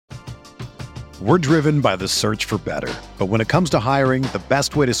We're driven by the search for better. But when it comes to hiring, the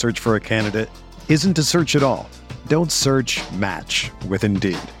best way to search for a candidate isn't to search at all. Don't search, match with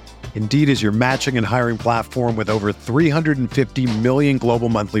Indeed. Indeed is your matching and hiring platform with over 350 million global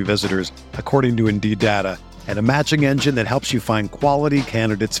monthly visitors, according to Indeed data, and a matching engine that helps you find quality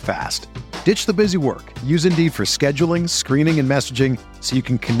candidates fast. Ditch the busy work. Use Indeed for scheduling, screening, and messaging so you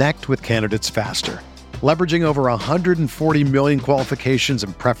can connect with candidates faster. Leveraging over 140 million qualifications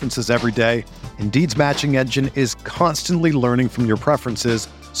and preferences every day, Indeed's matching engine is constantly learning from your preferences,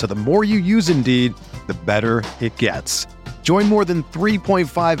 so the more you use Indeed, the better it gets. Join more than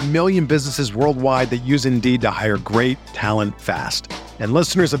 3.5 million businesses worldwide that use Indeed to hire great talent fast. And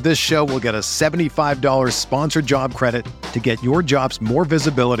listeners of this show will get a $75 sponsored job credit to get your jobs more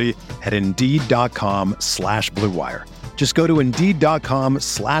visibility at Indeed.com/Blue Wire. Just go to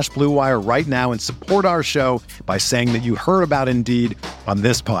Indeed.com/Blue Wire right now and support our show by saying that you heard about Indeed on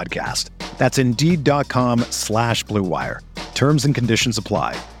this podcast. That's Indeed.com/Blue Wire. Terms and conditions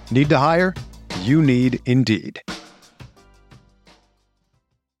apply. Need to hire? You need Indeed.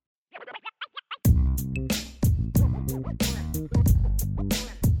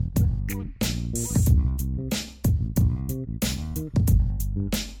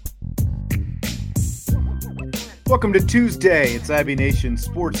 Welcome to Tuesday. It's IB Nation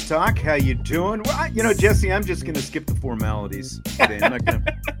Sports Talk. How you doing? Well, Jesse, I'm just going to skip the formalities today. I'm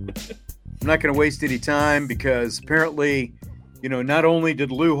not going to waste any time because apparently, not only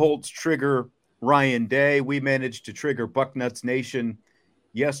did Lou Holtz trigger Ryan Day, we managed to trigger Bucknuts Nation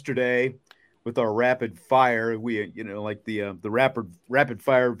yesterday with our rapid fire. We, the rapid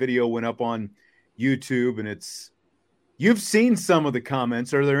fire video went up on YouTube, and you've seen some of the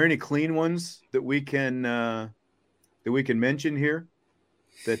comments. Are there any clean ones that we can mention here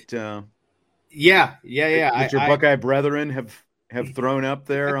that your Buckeye brethren have thrown up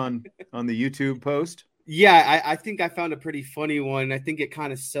there on the YouTube post? Yeah, I think I found a pretty funny one. I think it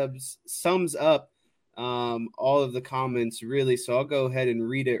kind of sums up all of the comments really. So I'll go ahead and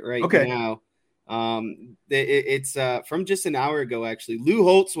read it now. It's from just an hour ago, actually. Lou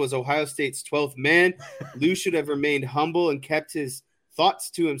Holtz was Ohio State's 12th man. Lou should have remained humble and kept his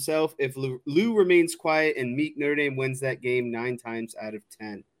thoughts to himself. If Lou remains quiet and meek, Notre Dame wins that game 9 times out of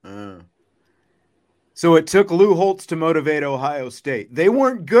 10. So it took Lou Holtz to motivate Ohio State. They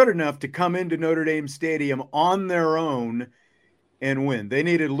weren't good enough to come into Notre Dame Stadium on their own and win. They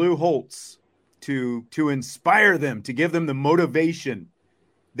needed Lou Holtz to inspire them, to give them the motivation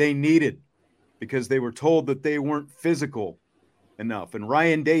they needed because they were told that they weren't physical enough. And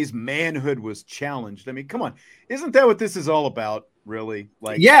Ryan Day's manhood was challenged. I mean, come on. Isn't that what this is all about? Really?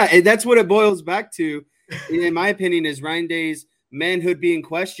 That's what it boils back to, in my opinion, is Ryan Day's manhood being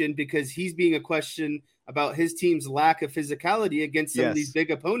questioned because he's being a question about his team's lack of physicality against some of these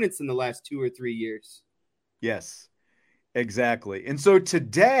big opponents in the last 2 or 3 years. Yes, exactly. And so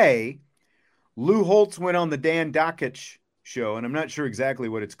today, Lou Holtz went on the Dan Dakich show, and I'm not sure exactly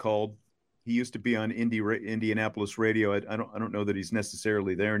what it's called. He used to be on Indianapolis radio. I don't know that he's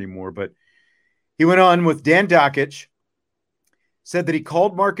necessarily there anymore, but he went on with Dan Dakich. Said that he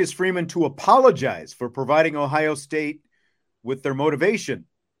called Marcus Freeman to apologize for providing Ohio State with their motivation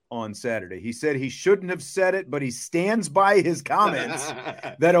on Saturday. He said he shouldn't have said it, but he stands by his comments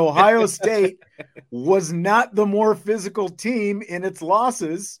that Ohio State was not the more physical team in its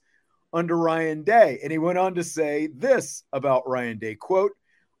losses under Ryan Day. And he went on to say this about Ryan Day, quote,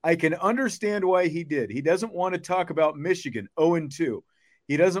 "I can understand why he did. He doesn't want to talk about Michigan 0-2.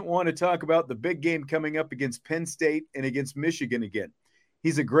 He doesn't want to talk about the big game coming up against Penn State and against Michigan again.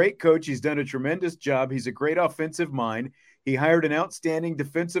 He's a great coach. He's done a tremendous job. He's a great offensive mind. He hired an outstanding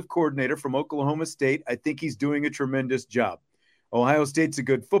defensive coordinator from Oklahoma State. I think he's doing a tremendous job. Ohio State's a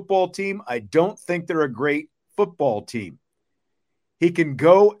good football team. I don't think they're a great football team. He can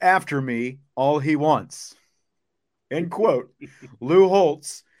go after me all he wants." End quote. Lou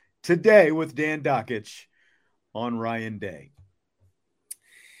Holtz today with Dan Dakich on Ryan Day.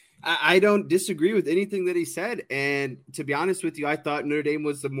 I don't disagree with anything that he said. And to be honest with you, I thought Notre Dame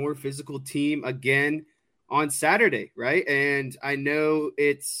was the more physical team again on Saturday, right? And I know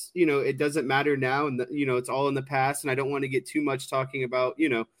it's, it doesn't matter now and, it's all in the past. And I don't want to get too much talking about,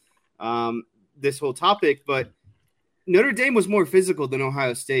 this whole topic, but Notre Dame was more physical than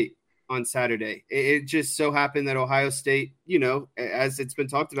Ohio State on Saturday. It just so happened that Ohio State, as it's been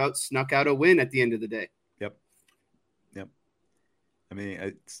talked about, snuck out a win at the end of the day. Yep. I mean,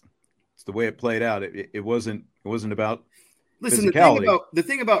 it's the way it played out. It wasn't about physicality. The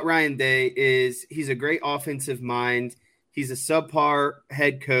thing about Ryan Day is he's a great offensive mind. He's a subpar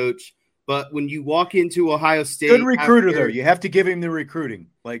head coach, But when you walk into Ohio State, good recruiter though, you have to give him the recruiting.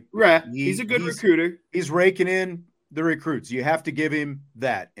 Like, right, he's a good recruiter. He's raking in the recruits. You have to give him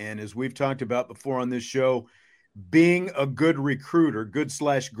that. And as we've talked about before on this show, being a good recruiter,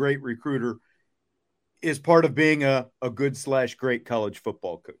 good/great recruiter, is part of being a good/great college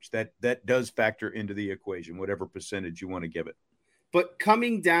football coach. That does factor into the equation, whatever percentage you want to give it. But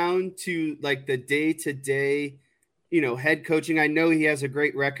coming down to like the day-to-day, head coaching, I know he has a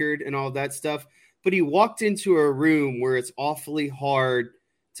great record and all that stuff, but he walked into a room where it's awfully hard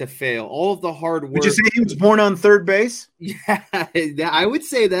to fail. All of the hard work. Would you say he was born on third base? Yeah, I would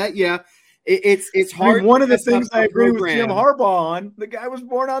say that. Yeah. It's hard. I mean, one of the things I agree with Jim Harbaugh on, the guy was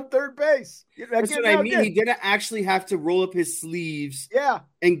born on third base. That's what I mean. He didn't actually have to roll up his sleeves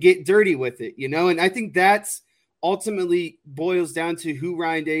and get dirty with it, and I think that's ultimately boils down to who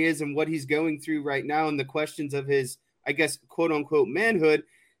Ryan Day is and what he's going through right now and the questions of his, I guess, quote unquote manhood.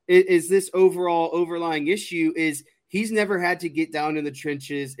 Is this overall overlying issue is he's never had to get down in the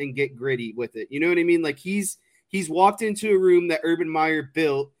trenches and get gritty with it. You know what I mean? Like he's walked into a room that Urban Meyer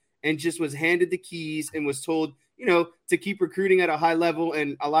built and just was handed the keys and was told, to keep recruiting at a high level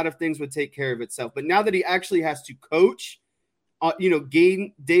and a lot of things would take care of itself. But now that he actually has to coach,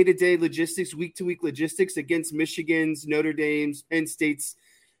 gain day-to-day logistics, week-to-week logistics against Michigan's, Notre Dame's, Penn State's,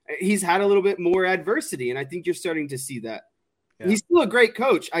 he's had a little bit more adversity. And I think you're starting to see that. Yeah. He's still a great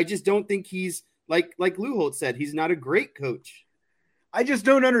coach. I just don't think he's like Lou Holtz said, he's not a great coach. I just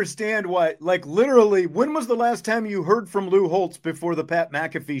don't understand why, like literally, when was the last time you heard from Lou Holtz before the Pat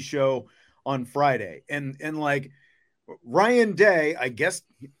McAfee show on Friday? And like Ryan Day, I guess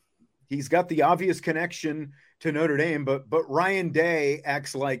he's got the obvious connection to Notre Dame, but Ryan Day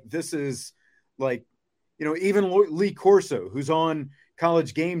acts like this is like, even Lee Corso, who's on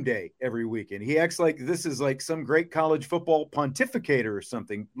College Game Day every weekend. He acts like this is like some great college football pontificator or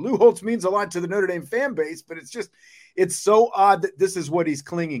something. Lou Holtz means a lot to the Notre Dame fan base, but it's so odd that this is what he's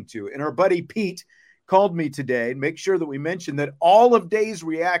clinging to. And our buddy Pete called me today and make sure that we mention that all of Day's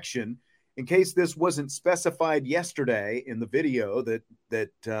reaction, in case this wasn't specified yesterday in the video that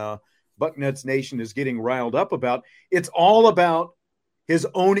Bucknuts Nation is getting riled up about, it's all about his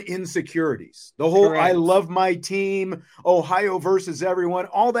own insecurities. The whole Correct. I love my team, Ohio versus everyone,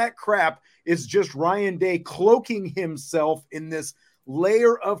 all that crap is just Ryan Day cloaking himself in this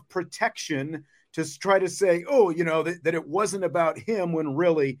layer of protection to try to say, that it wasn't about him when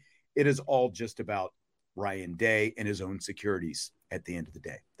really it is all just about Ryan Day and his own securities at the end of the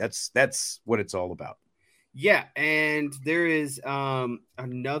day. That's what it's all about. Yeah, and there is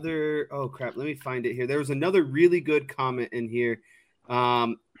another – oh, crap, let me find it here. There was another really good comment in here.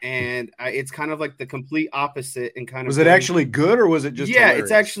 It's kind of like the complete opposite and kind of. Was it actually good or was it just? Yeah, hilarious?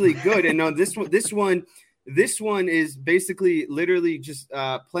 It's actually good. And no, this one is basically literally just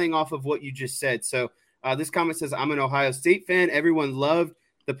playing off of what you just said. So this comment says, "I'm an Ohio State fan. Everyone loved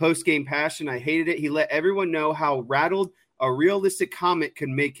the post-game passion. I hated it. He let everyone know how rattled a realistic comment could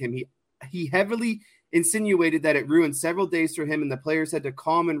make him. He heavily insinuated that it ruined several days for him, and the players had to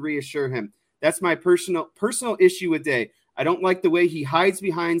calm and reassure him. That's my personal issue with Day. I don't like the way he hides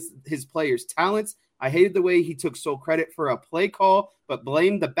behind his players' talents. I hated the way he took sole credit for a play call, but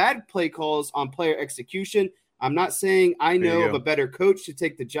blamed the bad play calls on player execution. I'm not saying I know of a better coach to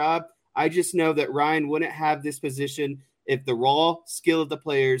take the job. I just know that Ryan wouldn't have this position if the raw skill of the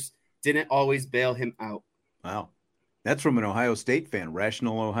players didn't always bail him out." Wow. That's from an Ohio State fan,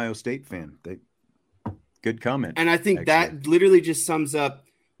 rational Ohio State fan. Good comment. And I think that literally just sums up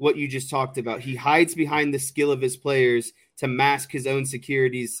what you just talked about. He hides behind the skill of his players to mask his own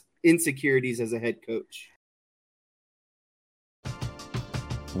insecurities as a head coach.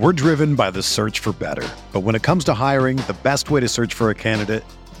 We're driven by the search for better. But when it comes to hiring, the best way to search for a candidate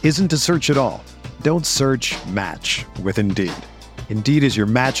isn't to search at all. Don't search, match with Indeed. Indeed is your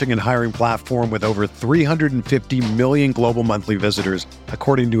matching and hiring platform with over 350 million global monthly visitors,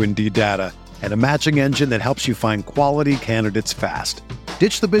 according to Indeed data, and a matching engine that helps you find quality candidates fast.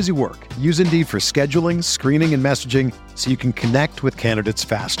 Ditch the busy work. Use Indeed for scheduling, screening, and messaging so you can connect with candidates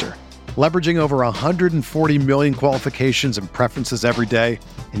faster. Leveraging over 140 million qualifications and preferences every day,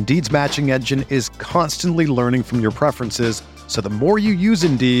 Indeed's matching engine is constantly learning from your preferences, so the more you use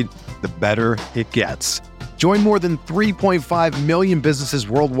Indeed, the better it gets. Join more than 3.5 million businesses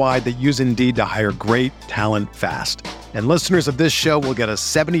worldwide that use Indeed to hire great talent fast. And listeners of this show will get a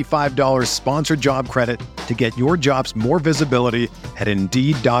 $75 sponsored job credit to get your jobs more visibility at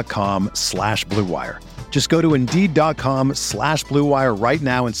Indeed.com/Blue Wire. Just go to Indeed.com/Blue Wire right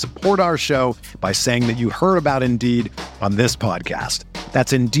now and support our show by saying that you heard about Indeed on this podcast.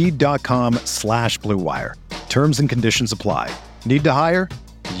 That's Indeed.com/Blue Wire. Terms and conditions apply. Need to hire?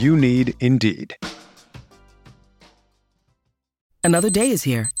 you need Indeed. Another day is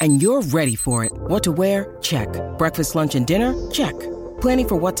here, and you're ready for it. What to wear? Check. Breakfast, lunch, and dinner? Check. Planning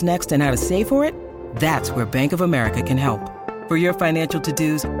for what's next and how to save for it? That's where Bank of America can help. For your financial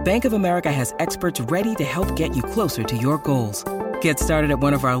to-dos, Bank of America has experts ready to help get you closer to your goals. Get started at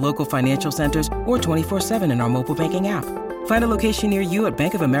one of our local financial centers or 24/7 in our mobile banking app. Find a location near you at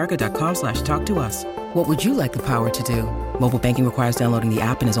bankofamerica.com/talktous. What would you like the power to do? Mobile banking requires downloading the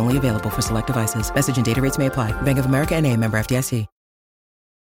app and is only available for select devices. Message and data rates may apply. Bank of America N.A., member FDIC.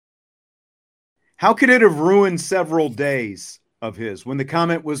 How could it have ruined several days of his when the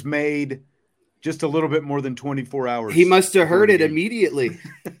comment was made just a little bit more than 24 hours? He must have heard it immediately.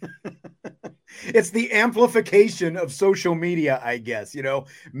 It's the amplification of social media, I guess. You know,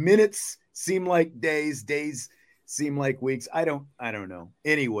 minutes seem like days, days seem like weeks. I don't know.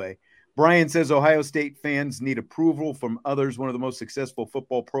 Anyway, Brian says Ohio State fans need approval from others, one of the most successful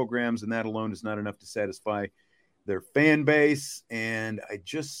football programs, and that alone is not enough to satisfy their fan base. And I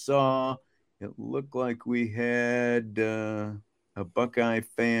just saw it looked like we had a Buckeye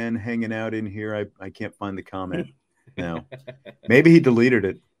fan hanging out in here. I can't find the comment now. Maybe he deleted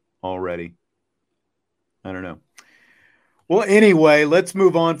it already. I don't know. Well, anyway, let's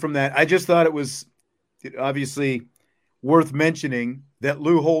move on from that. I just thought it was obviously worth mentioning that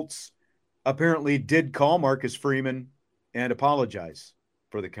Lou Holtz apparently did call Marcus Freeman and apologize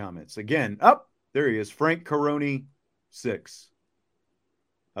for the comments. Again, there he is, Frank Caroni 6.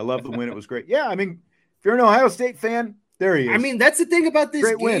 I love the win. It was great. Yeah, I mean, if you're an Ohio State fan, there he is. I mean, that's the thing about this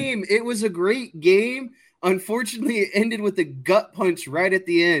Great game. win. It was a great game. Unfortunately, it ended with a gut punch right at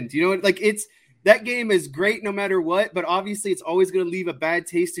the end. You know, like that game is great no matter what, but obviously it's always going to leave a bad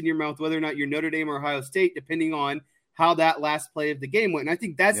taste in your mouth, whether or not you're Notre Dame or Ohio State, depending on how that last play of the game went. And I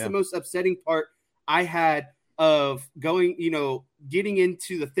think that's the most upsetting part I had of going, getting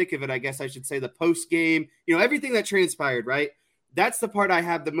into the thick of it, I guess I should say, the post game, everything that transpired, right? That's the part I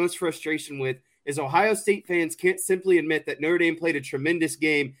have the most frustration with is Ohio State fans can't simply admit that Notre Dame played a tremendous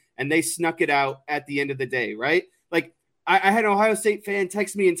game and they snuck it out at the end of the day, right? Like I had an Ohio State fan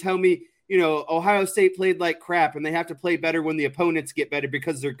text me and tell me, Ohio State played like crap and they have to play better when the opponents get better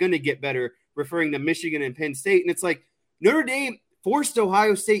because they're going to get better, referring to Michigan and Penn State. And it's like Notre Dame forced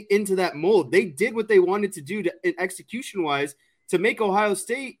Ohio State into that mold. They did what they wanted to do execution-wise to make Ohio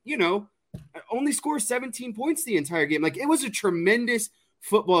State, only score 17 points the entire game. Like it was a tremendous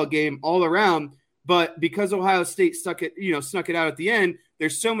football game all around, but because Ohio State snuck it out at the end,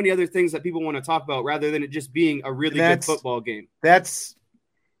 there's so many other things that people want to talk about rather than it just being a really good football game. That's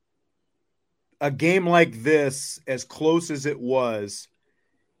a game like this, as close as it was,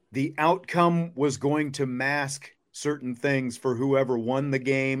 the outcome was going to mask certain things for whoever won the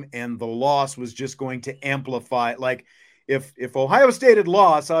game, and the loss was just going to amplify. Like if Ohio State had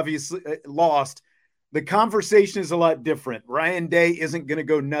lost, the conversation is a lot different. Ryan Day isn't going to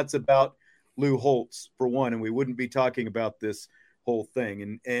go nuts about Lou Holtz, for one, and we wouldn't be talking about this whole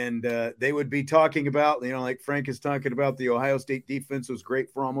thing. And they would be talking about, like Frank is talking about, the Ohio State defense was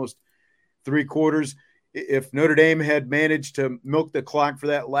great for almost 3 quarters. If Notre Dame had managed to milk the clock for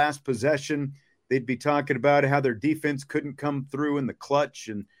that last possession, they'd be talking about how their defense couldn't come through in the clutch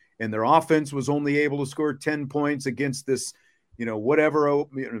and their offense was only able to score 10 points against this, whatever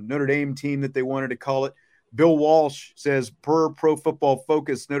Notre Dame team that they wanted to call it. Bill Walsh says, per Pro Football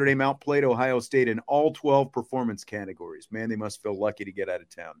Focus, Notre Dame outplayed Ohio State in all 12 performance categories. Man, they must feel lucky to get out of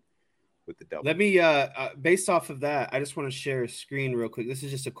town with the double. Let me, based off of that, I just want to share a screen real quick. This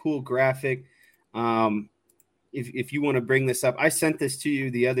is just a cool graphic. If you want to bring this up, I sent this to you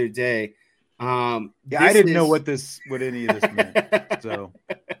the other day. I didn't know what any of this meant. So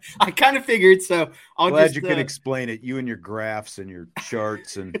I kind of figured. So glad you could explain it. You and your graphs and your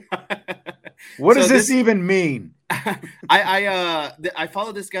charts and what does this even mean? I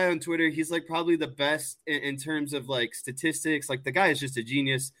follow this guy on Twitter. He's like probably the best in terms of like statistics. Like the guy is just a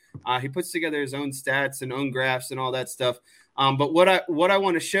genius. He puts together his own stats and own graphs and all that stuff. But what I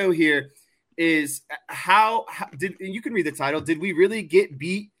want to show here is how did, and you can read the title, did we really get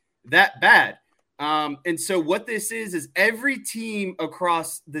beat that bad? And so what this is every team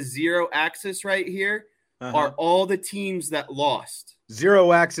across the zero axis right here are all the teams that lost.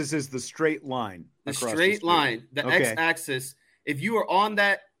 Zero axis is the straight line. The straight line, the x-axis. If you are on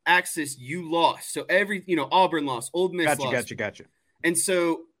that axis, you lost. So Auburn lost, Ole Miss lost. Gotcha. And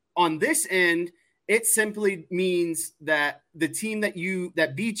so on this end, it simply means that the team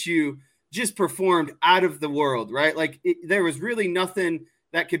that beat you just performed out of the world, right? Like there was really nothing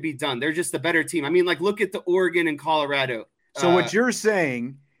that could be done. They're just a better team. I mean, like look at the Oregon and Colorado. So what you're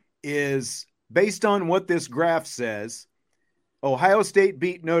saying is, based on what this graph says, Ohio State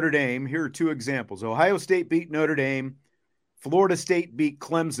beat Notre Dame. Here are two examples. Ohio State beat Notre Dame. Florida State beat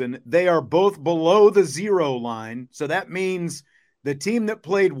Clemson. They are both below the 0 line. So that means the team that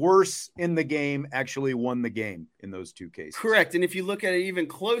played worse in the game actually won the game in those two cases. Correct. And if you look at it even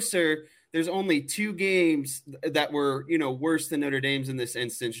closer, there's only 2 games that were, worse than Notre Dame's in this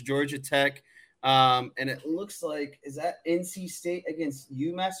instance. Georgia Tech, and it looks like, is that NC State against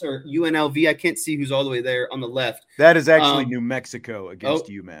UMass or UNLV? I can't see who's all the way there on the left. That is actually New Mexico against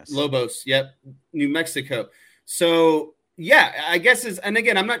UMass. Lobos, yep, New Mexico. So, yeah, I guess and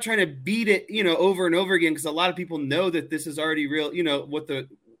again, I'm not trying to beat it, over and over again, because a lot of people know that this is already real, the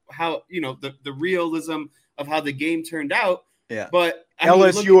realism of how the game turned out. Yeah. But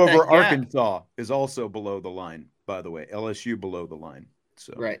LSU over Arkansas is also below the line, by the way. LSU below the line.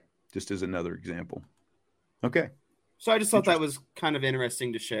 So right. Just as another example. Okay. So I just thought that was kind of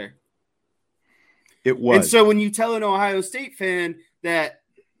interesting to share. It was. And so when you tell an Ohio State fan that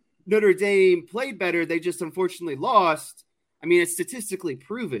Notre Dame played better, they just unfortunately lost. I mean, it's statistically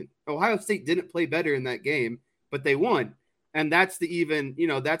proven. Ohio State didn't play better in that game, but they won. And that's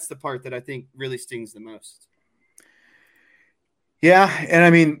that's the part that I think really stings the most. Yeah. And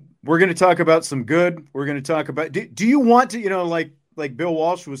I mean, we're going to talk about some good. We're going to talk about, do you want to, like Bill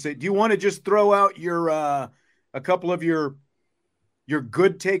Walsh would say, do you want to just throw out your, a couple of your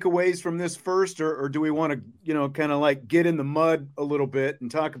good takeaways from this first, or do we want to, kind of like get in the mud a little bit and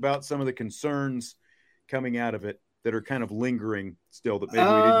talk about some of the concerns coming out of it that are kind of lingering still that maybe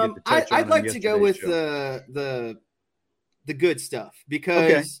we didn't get to touch on? I'd like to go with the good stuff,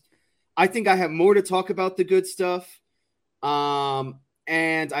 because I think I have more to talk about the good stuff.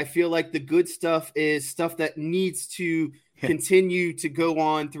 And I feel like the good stuff is stuff that needs to continue to go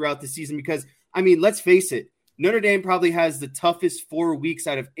on throughout the season, because, I mean, let's face it, Notre Dame probably has the toughest 4 weeks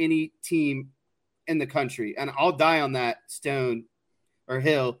out of any team in the country. And I'll die on that stone or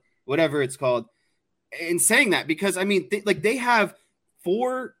hill, whatever it's called, in saying that, because, I mean, they have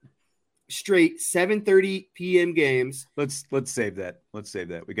 4 straight 7:30 p.m. games. Let's save that.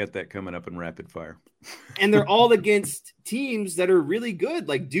 We got that coming up in rapid fire. And they're all against teams that are really good,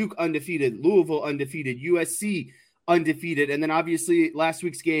 like Duke undefeated, Louisville undefeated, USC undefeated, and then obviously last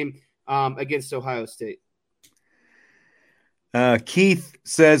week's game against Ohio State. Keith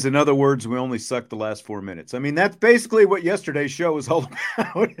says, in other words, we only sucked the last 4 minutes. I mean, that's basically what yesterday's show was all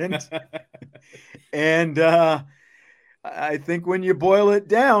about. And I think when you boil it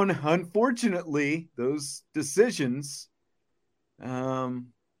down, unfortunately, those decisions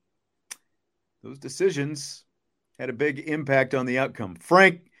had a big impact on the outcome.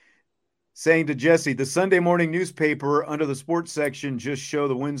 Frank saying to Jesse, the Sunday morning newspaper under the sports section just show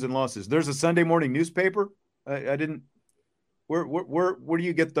the wins and losses. There's a Sunday morning newspaper? I didn't. Where do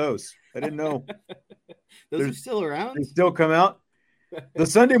you get those? I didn't know. Those are still around? They still come out? The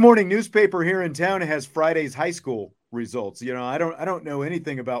Sunday morning newspaper here in town has Friday's high school results. I don't know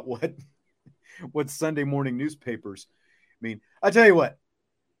anything about what Sunday morning newspapers mean. I'll tell you what.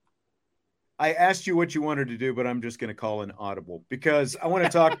 I asked you what you wanted to do, but I'm just going to call an audible, because I want to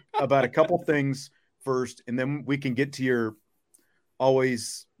talk about a couple things first, and then we can get to your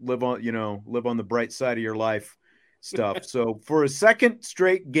always live on the bright side of your life stuff. So for a second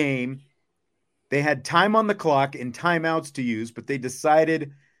straight game, they had time on the clock and timeouts to use, but they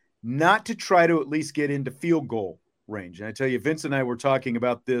decided not to try to at least get into field goal range. And I tell you, Vince and I were talking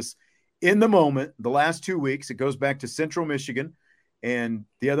about this in the moment the last 2 weeks. It goes back to Central Michigan and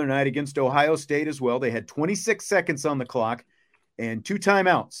the other night against Ohio State as well. They had 26 seconds on the clock and 2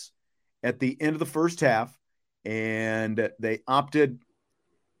 timeouts at the end of the first half, and they opted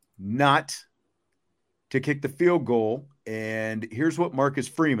not to kick the field goal. And here's what Marcus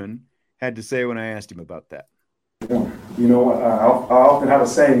Freeman had to say when I asked him about that. I often have a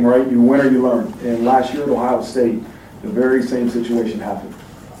saying, right? You win or you learn. And last year at Ohio State, the very same situation happened.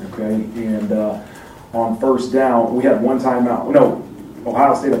 Okay, and on first down, we had 1 timeout. No,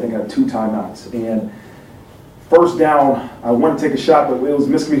 Ohio State, I think, had 2 timeouts. And first down, I wanted to take a shot, but it was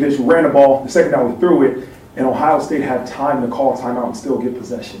miscommunication. We ran the ball. The second down, we threw it, and Ohio State had time to call a timeout and still get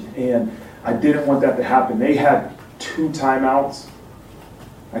possession. And I didn't want that to happen. They had 2 timeouts.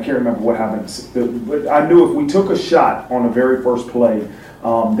 I can't remember what happened, but I knew if we took a shot on the very first play,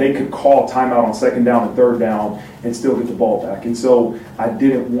 they could call timeout on second down and third down and still get the ball back. And so I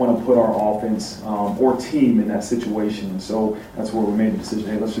didn't want to put our offense or team in that situation. And so that's where we made the decision,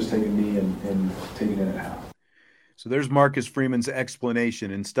 hey, let's just take a knee and take it in at half. So there's Marcus Freeman's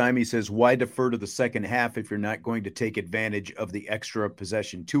explanation. And Stymie says, why defer to the second half if you're not going to take advantage of the extra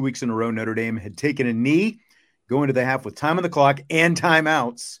possession? 2 weeks in a row, Notre Dame had taken a knee going to the half with time on the clock and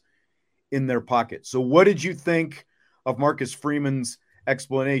timeouts in their pocket. So what did you think of Marcus Freeman's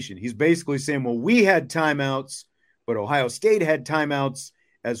explanation. He's basically saying, well, we had timeouts, but Ohio State had timeouts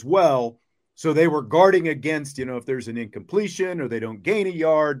as well. So they were guarding against, if there's an incompletion or they don't gain a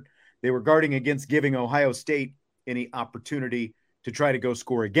yard, they were guarding against giving Ohio State any opportunity to try to go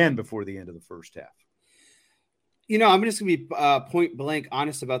score again before the end of the first half. I'm just going to be point blank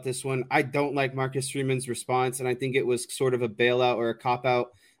honest about this one. I don't like Marcus Freeman's response, and I think it was sort of a bailout or a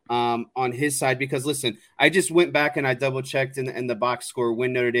cop-out on his side because, listen, I just went back and I double-checked in the box score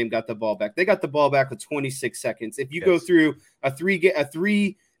when Notre Dame got the ball back. They got the ball back with 26 seconds. If you go through a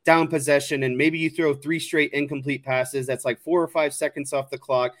three down possession and maybe you throw 3 straight incomplete passes, that's like 4 or 5 seconds off the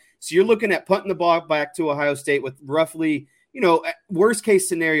clock. So you're looking at punting the ball back to Ohio State with roughly, worst case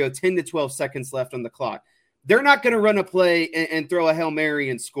scenario, 10 to 12 seconds left on the clock. They're not going to run a play and throw a Hail Mary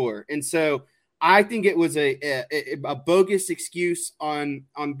and score. And so I think it was a bogus excuse on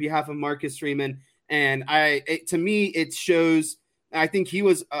behalf of Marcus Freeman. And to me, it shows, I think he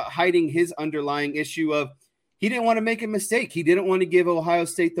was hiding his underlying issue of he didn't want to make a mistake. He didn't want to give Ohio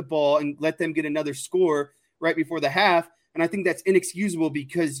State the ball and let them get another score right before the half. And I think that's inexcusable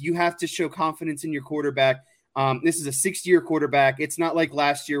because you have to show confidence in your quarterback. This is a 6-year quarterback. It's not like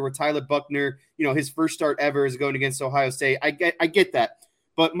last year where Tyler Buckner, his first start ever is going against Ohio State. I get that.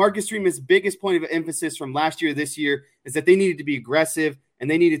 But Marcus Freeman's biggest point of emphasis from last year to this year is that they needed to be aggressive and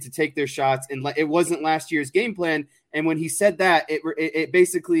they needed to take their shots. And it wasn't last year's game plan. And when he said that, it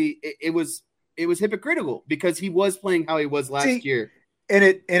basically was hypocritical because he was playing how he was last year. And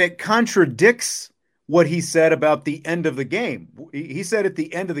it contradicts what he said about the end of the game. He said at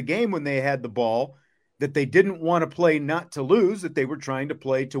the end of the game when they had the ball that they didn't want to play not to lose, that they were trying to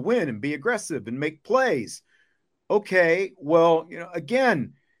play to win and be aggressive and make plays. Okay, well,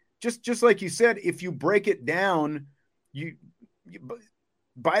 again, just like you said, if you break it down, you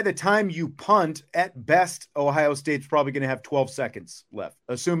by the time you punt, at best, Ohio State's probably going to have 12 seconds left,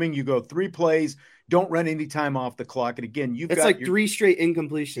 assuming you go 3 plays, don't run any time off the clock. And again, you've got 3 straight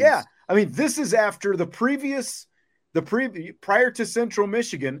incompletions. Yeah. I mean, this is after prior to Central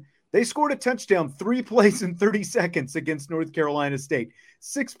Michigan, they scored a touchdown 3 plays in 30 seconds against North Carolina State,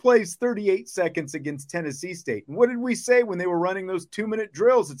 6 plays, 38 seconds against Tennessee State. And what did we say when they were running those 2-minute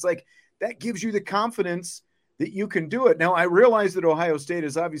drills? It's like, that gives you the confidence that you can do it. Now, I realize that Ohio State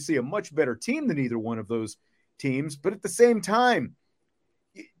is obviously a much better team than either one of those teams, but at the same time,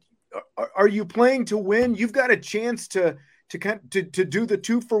 are you playing to win? You've got a chance to do the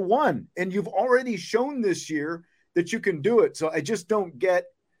 2-for-1, and you've already shown this year that you can do it. So I just don't get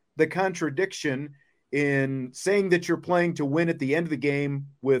the contradiction in saying that you're playing to win at the end of the game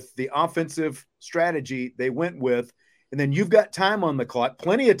with the offensive strategy they went with, and then you've got time on the clock,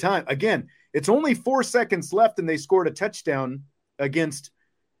 plenty of time. Again, it's only 4 seconds left and they scored a touchdown against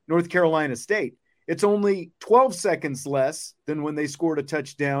North Carolina State. It's only 12 seconds less than when they scored a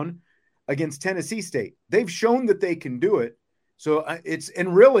touchdown against Tennessee State. They've shown that they can do it. So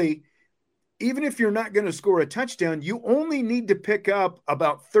and really, even if you're not going to score a touchdown, you only need to pick up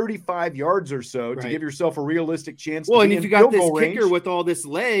about 35 yards or so to give yourself a realistic chance. Well, to and be if in you got this field goal kicker range, with all this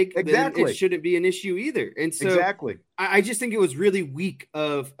leg, then it shouldn't be an issue either. And so I just think it was really weak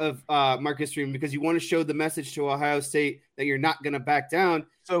of Marcus Freeman because you want to show the message to Ohio State that you're not going to back down.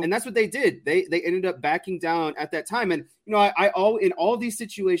 And that's what they did. They ended up backing down at that time. And, in all these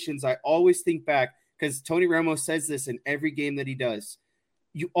situations, I always think back because Tony Romo says this in every game that he does.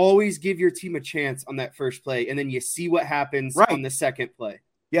 You always give your team a chance on that first play, and then you see what happens on the second play.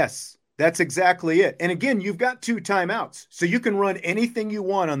 Yes, that's exactly it. And again, you've got 2 timeouts, so you can run anything you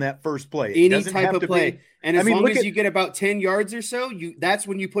want on that first play. Any type of play. And as long as you get about 10 yards or so, that's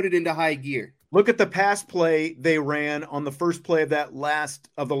when you put it into high gear. Look at the pass play they ran on the first play of the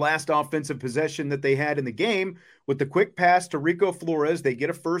last offensive possession that they had in the game with the quick pass to Rico Flores. They get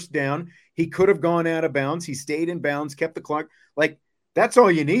a first down. He could have gone out of bounds. He stayed in bounds, kept the clock. That's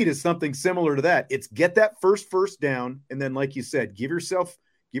all you need is something similar to that. It's get that first down, and then, like you said, give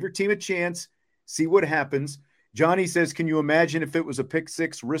your team a chance, see what happens. Johnny says, can you imagine if it was a pick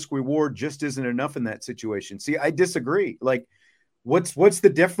 6? Risk reward just isn't enough in that situation. See, I disagree. What's the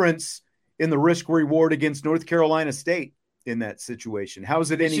difference in the risk reward against North Carolina State in that situation? How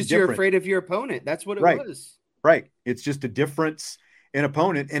is it any different? You're afraid of your opponent. That's what it was. Right. It's just a difference in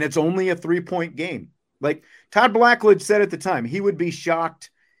opponent, and it's only a 3-point game. Todd Blackledge said at the time, he would be shocked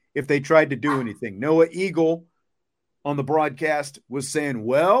if they tried to do anything. Noah Eagle on the broadcast was saying,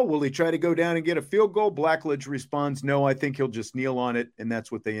 well, will he try to go down and get a field goal? Blackledge responds, no, I think he'll just kneel on it. And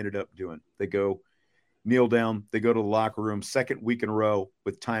that's what they ended up doing. They go kneel down. They go to the locker room, 2nd week in a row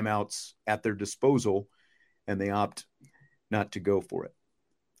with timeouts at their disposal, and they opt not to go for it.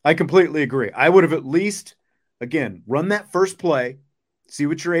 I completely agree. I would have at least again, run that first play, see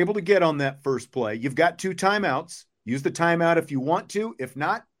what you're able to get on that first play. You've got 2 timeouts. Use the timeout if you want to. If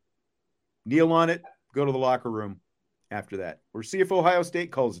not, kneel on it, go to the locker room after that. Or see if Ohio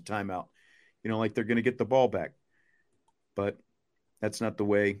State calls a timeout, like they're going to get the ball back. But that's not the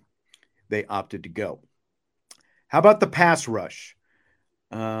way they opted to go. How about the pass rush?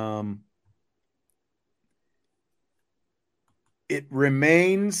 It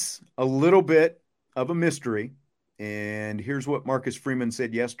remains a little bit of a mystery. And here's what Marcus Freeman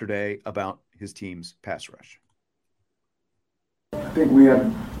said yesterday about his team's pass rush. I think we had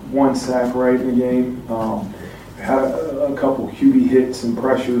 1 sack right in the game. Had a couple QB hits and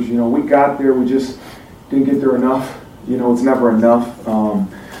pressures. We got there. We just didn't get there enough. It's never enough.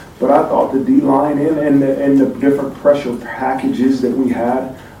 But I thought the D-line and the different pressure packages that we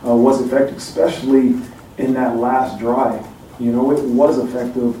had was effective, especially in that last drive. It was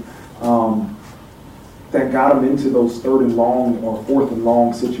effective. That got them into those 3rd and long or 4th and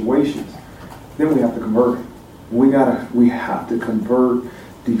long situations. Then we have to convert. We have to convert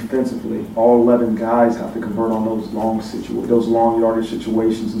defensively. All 11 guys have to convert on those long yardage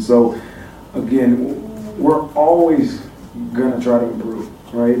situations. And so, again, we're always going to try to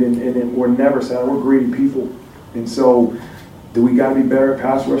improve, right? And we're never sad. We're greedy people. And so, do we got to be better at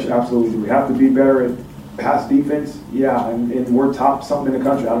pass rush? Absolutely. Do we have to be better at pass defense? Yeah. And we're top something in the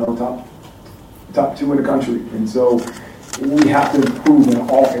country. I don't know, top 2 in the country. And so, we have to improve in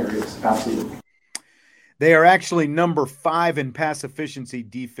all areas. Absolutely. They are actually number 5 in pass efficiency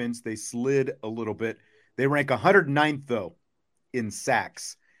defense. They slid a little bit. They rank 109th, though, in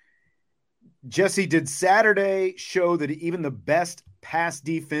sacks. Jesse, did Saturday show that even the best pass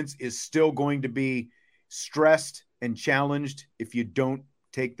defense is still going to be stressed and challenged if you don't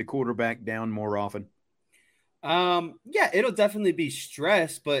take the quarterback down more often? Yeah, it'll definitely be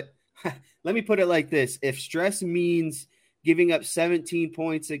stress, but let me put it like this. If stress means giving up 17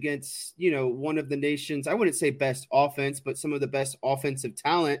 points against, one of the nation's, I wouldn't say best offense, but some of the best offensive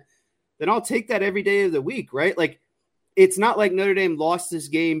talent, then I'll take that every day of the week, right? Like, it's not like Notre Dame lost this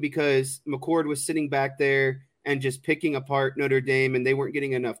game because McCord was sitting back there and just picking apart Notre Dame and they weren't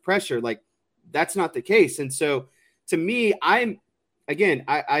getting enough pressure. Like, that's not the case. And so, to me, I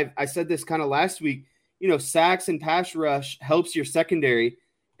said this kind of last week, sacks and pass rush helps your secondary.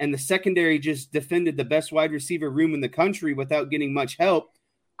 And the secondary just defended the best wide receiver room in the country without getting much help.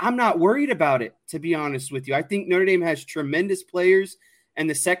 I'm not worried about it, to be honest with you. I think Notre Dame has tremendous players and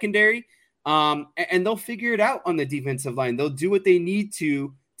the secondary, and they'll figure it out on the defensive line. They'll do what they need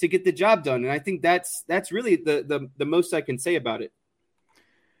to get the job done. And I think that's really the most I can say about it.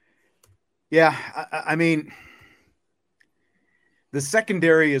 Yeah, I mean, the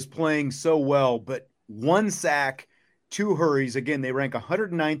secondary is playing so well, but 1 sack, 2 hurries. Again, they rank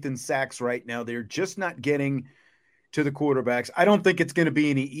 109th in sacks right now. They're just not getting to the quarterbacks. I don't think it's going to be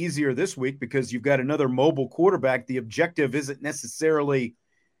any easier this week because you've got another mobile quarterback. The objective isn't necessarily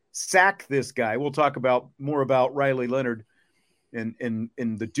sack this guy. We'll talk more about Riley Leonard and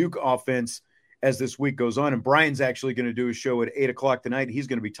the Duke offense as this week goes on. And Brian's actually going to do a show at 8:00 tonight. He's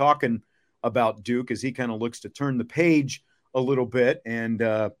going to be talking about Duke as he kind of looks to turn the page a little bit and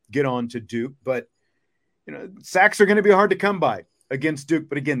get on to Duke. But sacks are going to be hard to come by against Duke.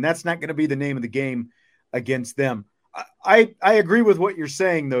 But again, that's not going to be the name of the game against them. I agree with what you're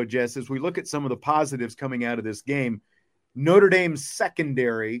saying, though, Jess. As we look at some of the positives coming out of this game, Notre Dame's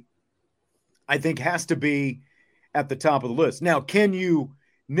secondary, I think, has to be at the top of the list. Now, can you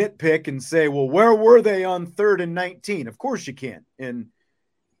nitpick and say, well, where were they on 3rd and 19? Of course you can. And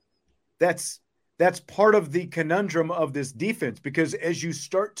that's part of the conundrum of this defense, because as you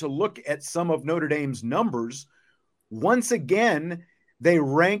start to look at some of Notre Dame's numbers, once again, they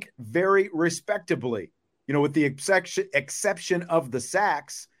rank very respectably. With the exception of the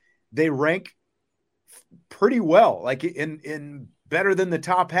sacks, they rank pretty well, like in better than the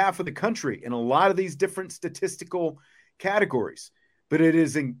top half of the country in a lot of these different statistical categories. But it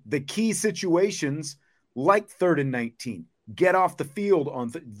is in the key situations like 3rd and 19, get off the field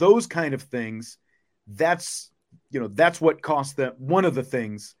on those kind of things. That's what cost them. One of the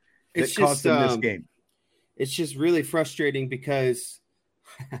things that cost them this game. It's just really frustrating because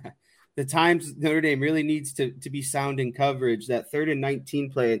the times Notre Dame really needs to be sound in coverage, that 3rd and 19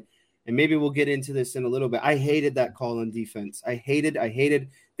 play, and maybe we'll get into this in a little bit. I hated that call on defense. I hated.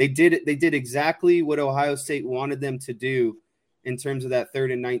 They did exactly what Ohio State wanted them to do in terms of that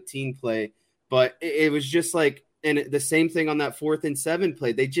 3rd and 19 play. But it was just like, and the same thing on that 4th and 7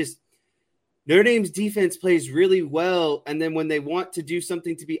 play. Notre Dame's defense plays really well, and then when they want to do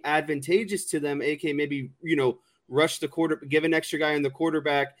something to be advantageous to them, aka maybe rush the quarter, give an extra guy on the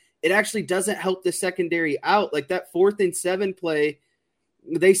quarterback, it actually doesn't help the secondary out. Like that 4th and 7 play,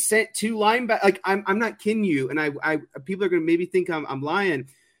 they sent 2 linebackers. Like I'm not kidding you. And I people are going to maybe think I'm lying,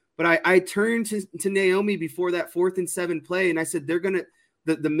 but I turned to Naomi before that 4th and 7 play. And I said, they're going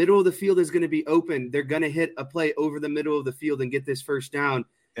to, the middle of the field is going to be open. They're going to hit a play over the middle of the field and get this first down.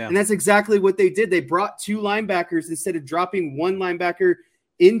 Yeah. And that's exactly what they did. They brought 2 linebackers instead of dropping 1 linebacker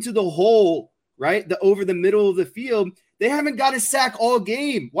into the hole, right? Over the middle of the field. They haven't got a sack all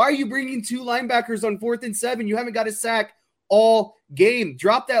game. Why are you bringing 2 linebackers on 4th and 7? You haven't got a sack all game.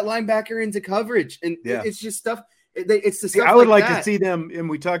 Drop that linebacker into coverage. And it's just stuff. It's the stuff I would like to see them, and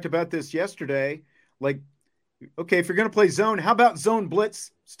we talked about this yesterday, like, okay, if you're going to play zone, how about zone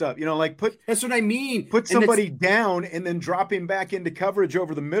blitz stuff? That's what I mean. Put somebody down and then drop him back into coverage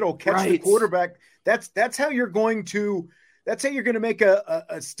over the middle, catch the quarterback. That's how you're going to make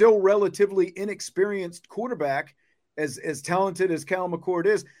a still relatively inexperienced quarterback, as talented as Cal McCord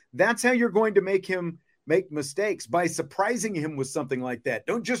is. That's how you're going to make him make mistakes, by surprising him with something like that.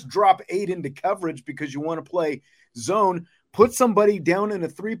 Don't just drop 8 into coverage because you want to play zone. Put somebody down in a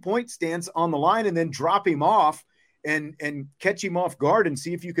 3-point stance on the line and then drop him off and catch him off guard and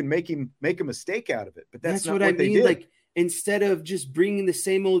see if you can make a mistake out of it. But that's not what I mean. They did. Like, instead of just bringing the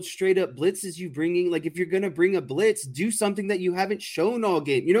same old straight up blitzes, you bringing, like, if you're going to bring a blitz, do something that you haven't shown all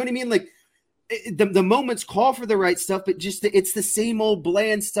game. You know what I mean? Like, the moments call for the right stuff, but just it's the same old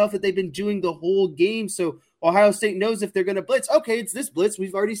bland stuff that they've been doing the whole game. So Ohio State knows if they're going to blitz, okay, it's this blitz.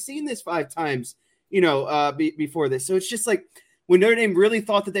 We've already seen this 5 times, before this. So it's just like, when Notre Dame really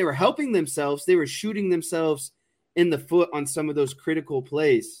thought that they were helping themselves, they were shooting themselves in the foot on some of those critical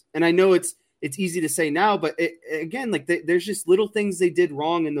plays. And I know it's easy to say now, but there's just little things they did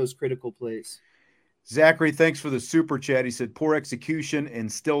wrong in those critical plays. Zachary, thanks for the super chat. He said, poor execution and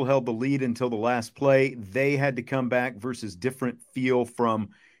still held the lead until the last play. They had to come back versus different feel from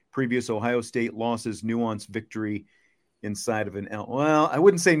previous Ohio State losses, nuanced victory inside of an L. Well, I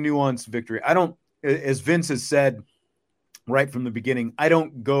wouldn't say nuanced victory. I don't, as Vince has said right from the beginning, I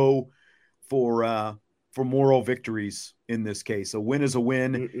don't go for moral victories in this case. A win is a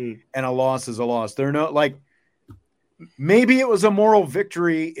win and a loss is a loss. They're not like, maybe it was a moral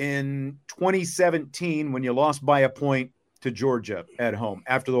victory in 2017 when you lost by a point to Georgia at home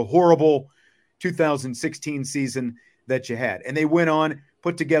after the horrible 2016 season that you had. And they went on,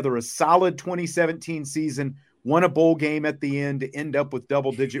 put together a solid 2017 season, won a bowl game at the end to end up with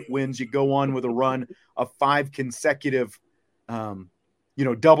double-digit wins. You go on with a run of 5 consecutive,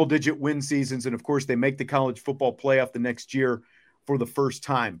 double-digit win seasons. And, of course, they make the college football playoff the next year for the first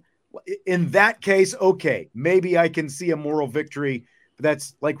time. In that case, okay, maybe I can see a moral victory. But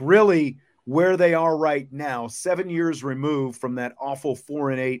that's like really where they are right now, 7 years removed from that awful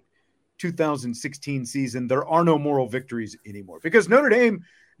 4-8 2016 season. There are no moral victories anymore because Notre Dame,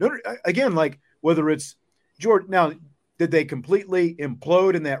 again, like whether it's Georgia. Now, did they completely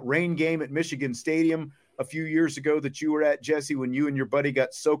implode in that rain game at Michigan Stadium a few years ago that you were at, Jesse, when you and your buddy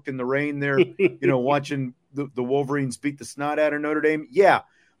got soaked in the rain there, watching the Wolverines beat the snot out of Notre Dame? Yeah.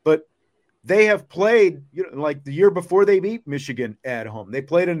 But they have played, like the year before they beat Michigan at home. They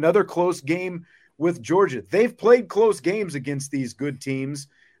played another close game with Georgia. They've played close games against these good teams,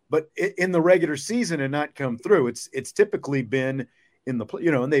 but in the regular season and not come through. It's typically been in the,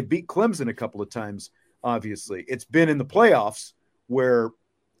 and they beat Clemson a couple of times, obviously. It's been in the playoffs where,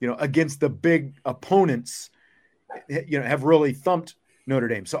 against the big opponents, have really thumped Notre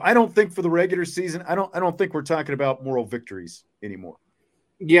Dame. So I don't think for the regular season, I don't think we're talking about moral victories anymore.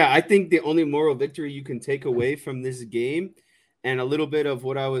 Yeah, I think the only moral victory you can take away from this game, and a little bit of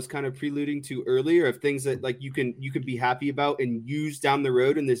what I was kind of preluding to earlier, of things that like you could be happy about and use down the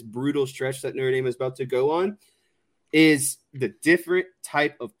road in this brutal stretch that Notre Dame is about to go on, is the different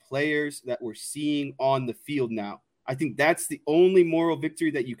type of players that we're seeing on the field now. I think that's the only moral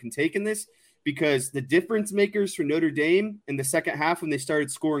victory that you can take in this, because the difference makers for Notre Dame in the second half when they started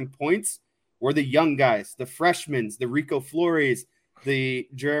scoring points were the young guys, the freshmen, the Rico Flores, the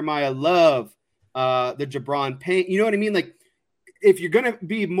Jeremiah Love, the Jabron Payne. You know what I mean? Like, if you're going to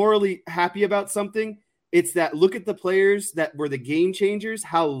be morally happy about something, it's that look at the players that were the game changers,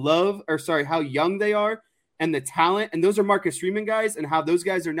 how young they are, and the talent. And those are Marcus Freeman guys, and how those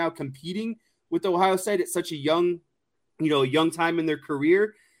guys are now competing with Ohio State at such a young time in their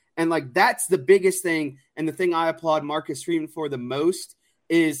career. And like, that's the biggest thing. And the thing I applaud Marcus Freeman for the most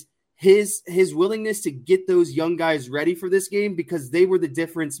is his willingness to get those young guys ready for this game, because they were the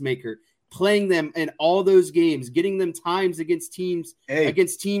difference maker, playing them in all those games, getting them times against teams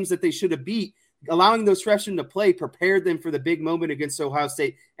that they should have beat. allowing those freshmen to play prepared them for the big moment against Ohio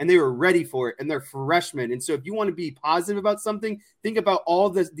State, and they were ready for it, and they're freshmen. And so if you want to be positive about something, think about all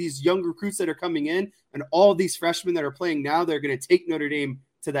these young recruits that are coming in and all these freshmen that are playing now. They're going to take Notre Dame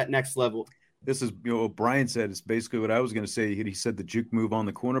to that next level. This is, what Brian said is basically what I was going to say. He said the juke move on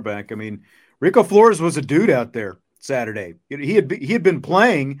the cornerback. I mean, Rico Flores was a dude out there Saturday. He had been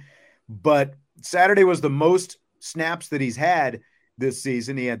playing, but Saturday was the most snaps that he's had this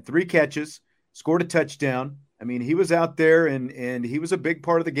season. He had 3 catches, scored a touchdown. I mean, he was out there and he was a big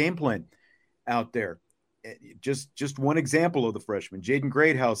part of the game plan out there. Just one example of the freshman. Jaden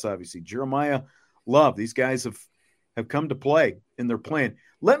Greathouse, obviously. Jeremiah Love. These guys have come to play in their plan.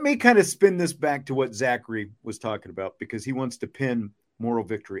 Let me kind of spin this back to what Zachary was talking about because he wants to pin moral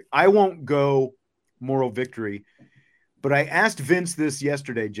victory. I won't go moral victory, but I asked Vince this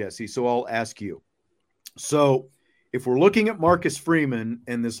yesterday, Jesse, so I'll ask you. So if we're looking at Marcus Freeman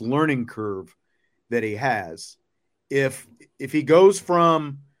and this learning curve that he has, if he goes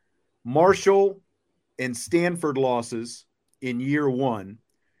from Marshall and Stanford losses in year 1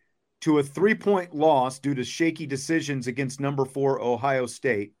 to a 3-point loss due to shaky decisions against number 4 Ohio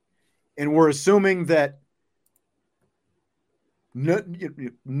State, and we're assuming that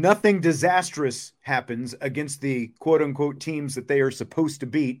nothing disastrous happens against the quote-unquote teams that they are supposed to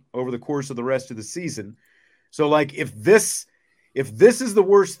beat over the course of the rest of the season. So, like, if this is the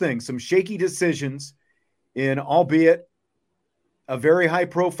worst thing, some shaky decisions in, albeit a very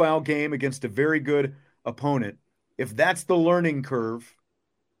high-profile game against a very good opponent, if that's the learning curve,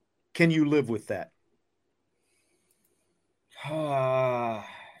 can you live with that?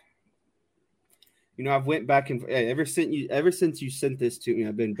 I've went back and ever since you sent this to me,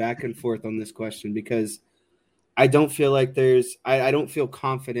 I've been back and forth on this question because I don't feel like I don't feel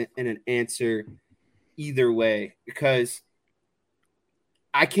confident in an answer either way, because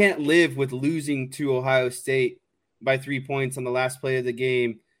I can't live with losing to Ohio State by 3 points on the last play of the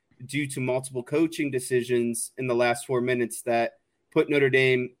game due to multiple coaching decisions in the last 4 minutes that put Notre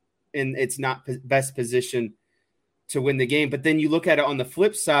Dame in its not best position to win the game. But then you look at it on the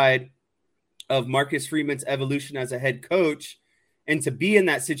flip side of Marcus Freeman's evolution as a head coach, and to be in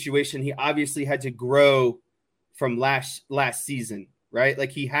that situation, he obviously had to grow from last season, right?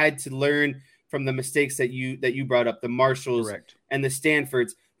 Like, he had to learn from the mistakes that you brought up, the Marshalls Correct. and the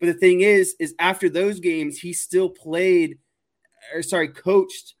Stanfords. But the thing is after those games, he still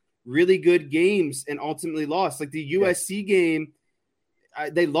coached really good games and ultimately lost. Like the USC game,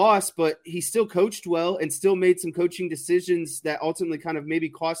 they lost, but he still coached well and still made some coaching decisions that ultimately kind of maybe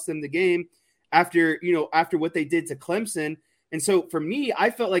cost them the game after what they did to Clemson. And so for me, I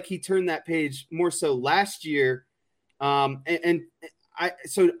felt like he turned that page more so last year. I'm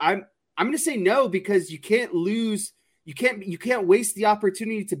going to say no, because you can't lose. You can't waste the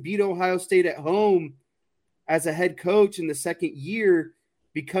opportunity to beat Ohio State at home as a head coach in the second year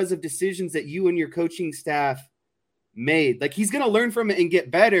because of decisions that you and your coaching staff made. Like, he's going to learn from it and get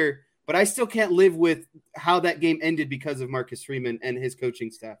better, but I still can't live with how that game ended because of Marcus Freeman and his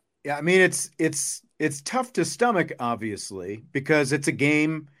coaching staff. Yeah, I mean, it's tough to stomach, obviously, because it's a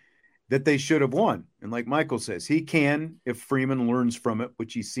game that they should have won. And like Michael says, he can if Freeman learns from it,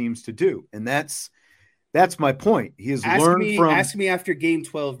 which he seems to do. And that's my point. He has learned from. Ask me after game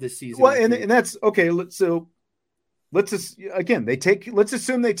 12 this season. Well, and that's okay. Let's assume they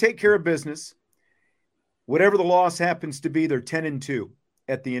take care of business. Whatever the loss happens to be, they're 10-2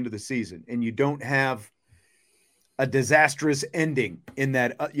 at the end of the season, and you don't have a disastrous ending in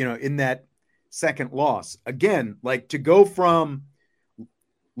that in that second loss. Again, like, to go from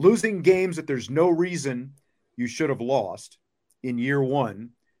losing games that there's no reason you should have lost in year 1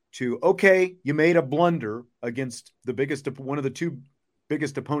 to, okay, you made a blunder against one of the 2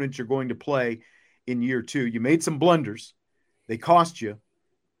 biggest opponents you're going to play in year 2. You made some blunders. They cost you.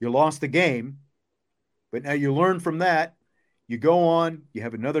 You lost the game. But now you learn from that. You go on. You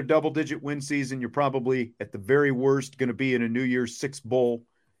have another double-digit win season. You're probably, at the very worst, going to be in a New Year's Six bowl.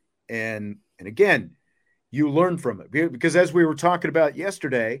 And again, you learn from it. Because as we were talking about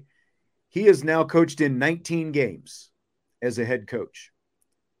yesterday, he has now coached in 19 games as a head coach.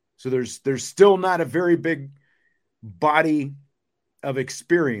 So there's still not a very big body of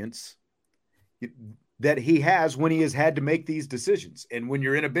experience that he has when he has had to make these decisions. And when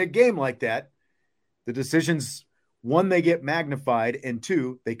you're in a big game like that, the decisions, 1, they get magnified, and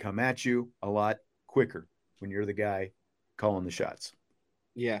 2, they come at you a lot quicker when you're the guy calling the shots.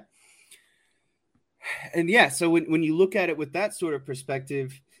 Yeah. And yeah, so when you look at it with that sort of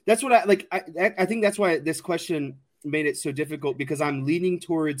perspective, that's what I think that's why this question made it so difficult, because I'm leaning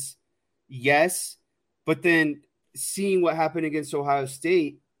towards yes, but then seeing what happened against Ohio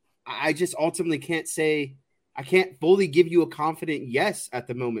State, I just ultimately can't say, I can't fully give you a confident yes at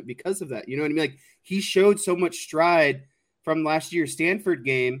the moment because of that. You know what I mean? Like, he showed so much stride from last year's Stanford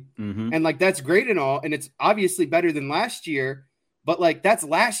game. And like, that's great and all. And it's obviously better than last year, but like, that's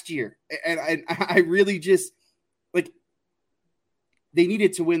last year. And I really just like, they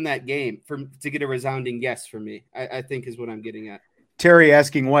needed to win that game to get a resounding yes for me, I think is what I'm getting at. Terry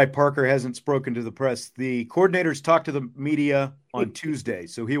asking why Parker hasn't spoken to the press. The coordinators talked to the media on Tuesday,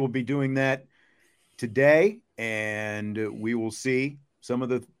 so he will be doing that today, and we will see some of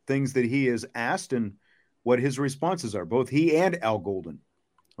the things that he has asked and what his responses are, both he and Al Golden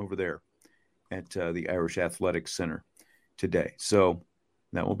over there at the Irish Athletics Center today. So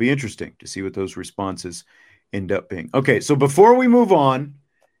that will be interesting to see what those responses end up being. Okay, so before we move on,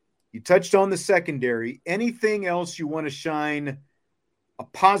 you touched on the secondary. Anything else you want to shine a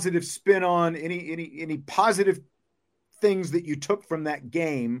positive spin on? Any positive things that you took from that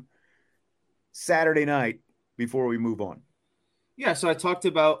game Saturday night before we move on? Yeah, so I talked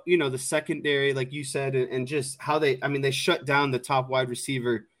about, the secondary, like you said, and just how they shut down the top wide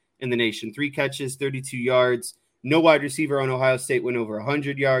receiver in the nation. 3 catches, 32 yards. No wide receiver on Ohio State went over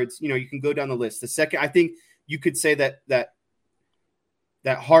 100 yards. You can go down the list. The second, I think you could say that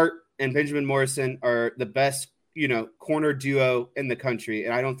Hart and Benjamin Morrison are the best, corner duo in the country.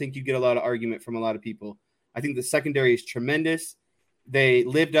 And I don't think you get a lot of argument from a lot of people. I think the secondary is tremendous. They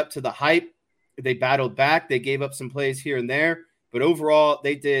lived up to the hype. They battled back. They gave up some plays here and there. But overall,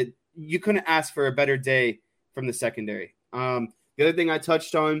 you couldn't ask for a better day from the secondary. The other thing I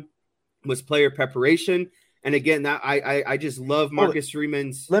touched on was player preparation. And again, that I just love Marcus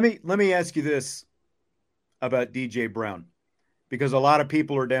Freeman's. Let me ask you this about DJ Brown, because a lot of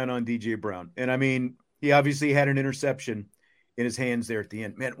people are down on DJ Brown. And I mean, he obviously had an interception in his hands there at the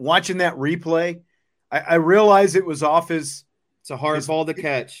end. Man, watching that replay, I realize it was off his. It's a hard ball to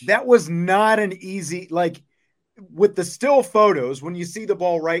catch. That was not an easy, like with the still photos, when you see the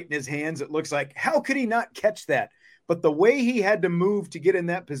ball right in his hands, it looks like, how could he not catch that? But the way he had to move to get in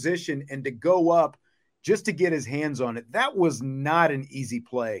that position and to go up just to get his hands on it, that was not an easy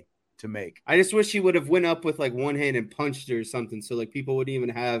play to make. I just wish he would have went up with like one hand and punched it or something, so like people wouldn't even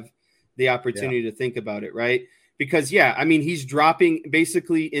have the opportunity to think about it, right? Because he's dropping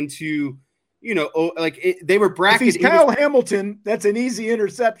basically into, they were bracketed. If he's Kyle Hamilton, that's an easy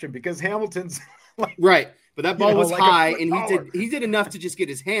interception because Hamilton's like, right. But that ball was like high, and he did enough to just get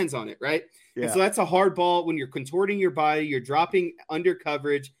his hands on it, right? Yeah. And so that's a hard ball when you're contorting your body, you're dropping under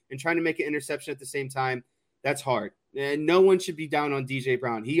coverage and trying to make an interception at the same time. That's hard. And no one should be down on DJ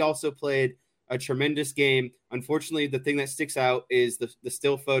Brown. He also played a tremendous game. Unfortunately, the thing that sticks out is the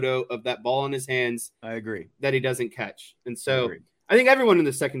still photo of that ball in his hands. I agree. That he doesn't catch. And so I think everyone in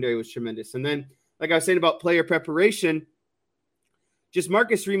the secondary was tremendous. And then, like I was saying about player preparation, just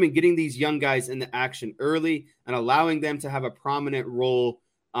Marcus Freeman getting these young guys into action early and allowing them to have a prominent role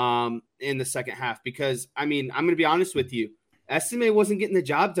in the second half. Because, I'm going to be honest with you, Estime wasn't getting the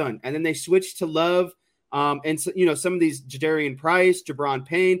job done. And then they switched to Love. And so, some of these Jadarian Price, Jabron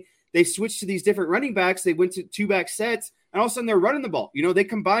Payne, they switched to these different running backs. They went to 2-back sets, and all of a sudden they're running the ball. They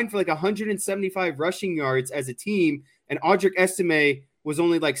combined for like 175 rushing yards as a team, and Audric Estime was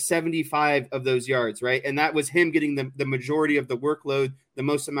only like 75 of those yards, right? And that was him getting the majority of the workload, the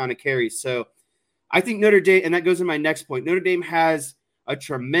most amount of carries. So I think Notre Dame, and that goes to my next point, Notre Dame has a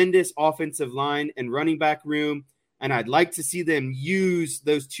tremendous offensive line and running back room, and I'd like to see them use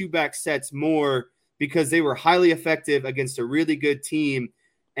those 2-back sets more because they were highly effective against a really good team.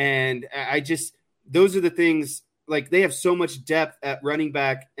 And those are the things, like they have so much depth at running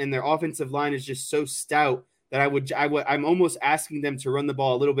back and their offensive line is just so stout that I'm almost asking them to run the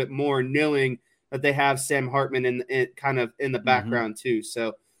ball a little bit more, knowing that they have Sam Hartman in kind of in the background too.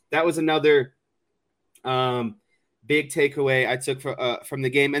 So that was another big takeaway I took from the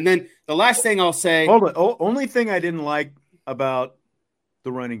game. And then the last thing I'll say, only thing I didn't like about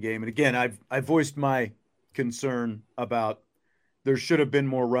the running game, and again, I voiced my concern about there should have been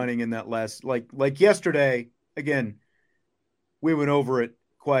more running in that last, like yesterday. Again, we went over it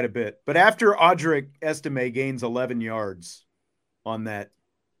quite a bit, but after Audric Estime gains 11 yards on that,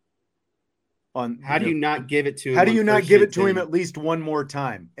 how do you not give it to him? How do you not give it to him at least one more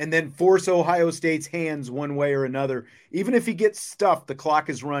time and then force Ohio State's hands one way or another? Even if he gets stuffed, the clock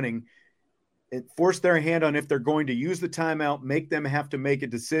is running. Force their hand on if they're going to use the timeout, make them have to make a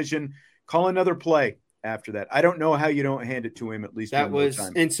decision, call another play after that. I don't know how you don't hand it to him at least one more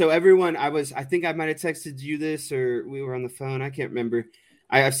time. And so everyone, I think I might have texted you this or we were on the phone. I can't remember.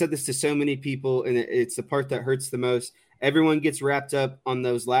 I've said this to so many people, and it's the part that hurts the most. Everyone gets wrapped up on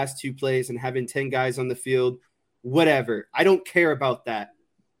those last 2 plays and having 10 guys on the field, whatever. I don't care about that.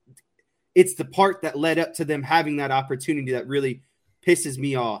 it's the part that led up to them having that opportunity that really pisses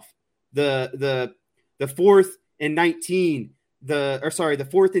me off. The 4th and 19, the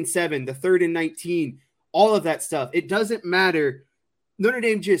 4th and 7, the 3rd and 19, all of that stuff. It doesn't matter. Notre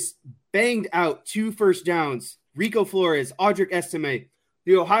Dame just banged out 2 first downs. Rico Flores, Audric Estime.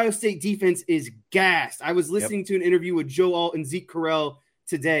 The Ohio State defense is gassed. I was listening to an interview with Joe Alt and Zeke Correll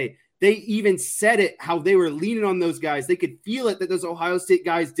today. They even said it, how they were leaning on those guys. They could feel it that those Ohio State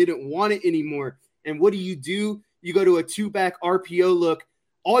guys didn't want it anymore. And what do? You go to a 2-back RPO look.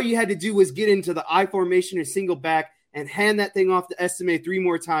 All you had to do was get into the I formation or single back and hand that thing off to Estime 3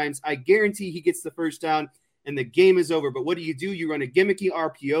 more times. I guarantee he gets the first down and the game is over. But what do? You run a gimmicky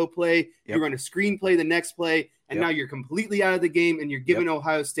RPO play. You run a screen play the next play. And now you're completely out of the game and you're giving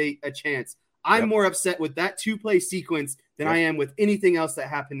Ohio State a chance. I'm more upset with that 2-play sequence than I am with anything else that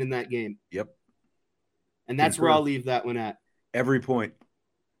happened in that game. Yep. And that's where I'll leave that one at. Every point.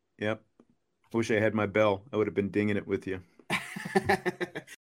 Yep. Wish I had my bell. I would have been dinging it with you.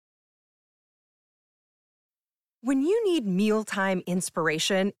 When you need mealtime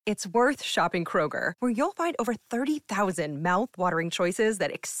inspiration, it's worth shopping Kroger, where you'll find over 30,000 mouth-watering choices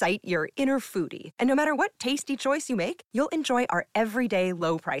that excite your inner foodie. And no matter what tasty choice you make, you'll enjoy our everyday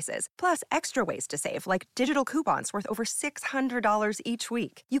low prices, plus extra ways to save, like digital coupons worth over $600 each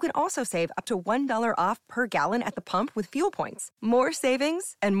week. You can also save up to $1 off per gallon at the pump with fuel points. More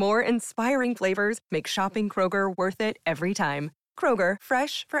savings and more inspiring flavors make shopping Kroger worth it every time. Kroger,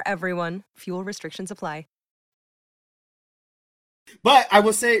 fresh for everyone. Fuel restrictions apply. But I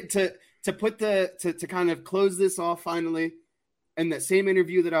will say to kind of close this off finally, in that same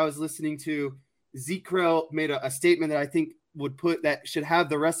interview that I was listening to, Zeke Correll made a statement that I think should have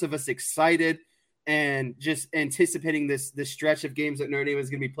the rest of us excited and just anticipating this stretch of games that Notre Dame is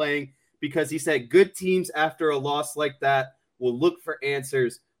going to be playing, because he said good teams after a loss like that will look for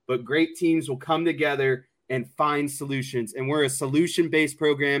answers, but great teams will come together and find solutions. And we're a solution-based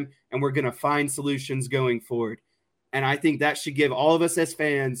program, and we're going to find solutions going forward. And I think that should give all of us as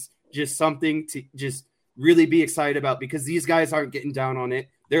fans just something to just really be excited about, because these guys aren't getting down on it.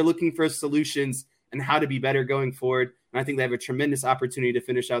 They're looking for solutions and how to be better going forward. And I think they have a tremendous opportunity to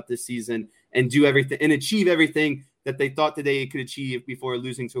finish out this season and do everything and achieve everything that they thought that they could achieve before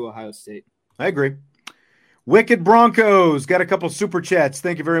losing to Ohio State. I agree. Wicked Broncos got a couple super chats.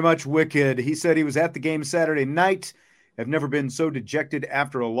 Thank you very much, Wicked. He said he was at the game Saturday night. I've never been so dejected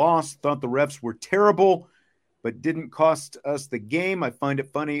after a loss. Thought the refs were terrible, but didn't cost us the game. I find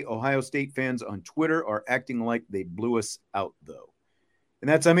it funny Ohio State fans on Twitter are acting like they blew us out, though. And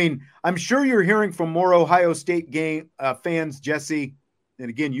that's, I'm sure you're hearing from more Ohio State fans, Jesse. And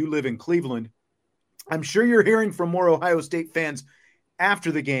again, you live in Cleveland. I'm sure you're hearing from more Ohio State fans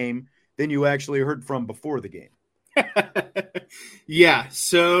after the game than you actually heard from before the game. Yeah.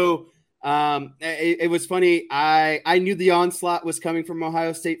 So it was funny. I knew the onslaught was coming from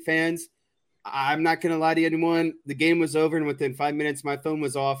Ohio State fans. I'm not going to lie to anyone. The game was over, and within 5 minutes, my phone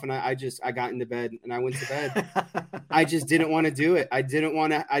was off, and I got into bed and I went to bed. I just didn't want to do it. I didn't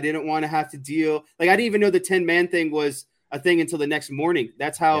want to have to deal. Like, I didn't even know the 10-man thing was a thing until the next morning.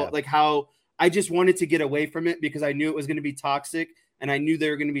 That's how I just wanted to get away from it, because I knew it was going to be toxic, and I knew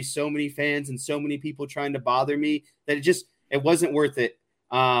there were going to be so many fans and so many people trying to bother me that it wasn't worth it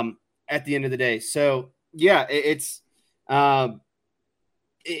at the end of the day. So yeah, I've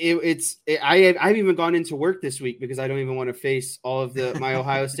even gone into work this week because I don't even want to face all of my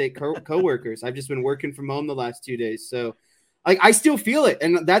Ohio State coworkers. I've just been working from home the last 2 days. So I still feel it.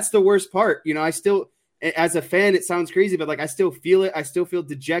 And that's the worst part. I still, as a fan, it sounds crazy, but I still feel it. I still feel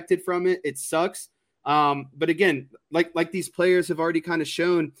dejected from it. It sucks. But again, like these players have already kind of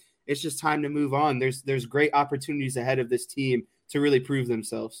shown, it's just time to move on. There's great opportunities ahead of this team to really prove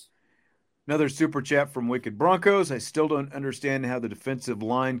themselves. Another super chat from Wicked Broncos. I still don't understand how the defensive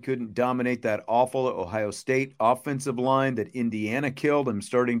line couldn't dominate that awful Ohio State offensive line that Indiana killed. I'm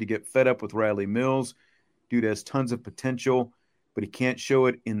starting to get fed up with Riley Mills. Dude has tons of potential, but he can't show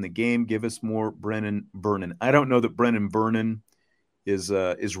it in the game. Give us more Brennan Vernon. I don't know that Brennan Vernon is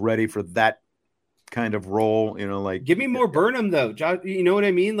ready for that kind of role. Give me more Burnham though, John. You know what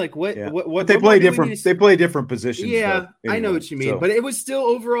I mean? What they play different. They play different positions. Yeah, anyway, I know what you mean, but it was still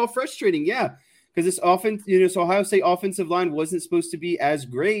overall frustrating. Yeah, because this offense, so Ohio State offensive line wasn't supposed to be as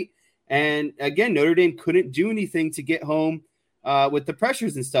great, and again, Notre Dame couldn't do anything to get home with the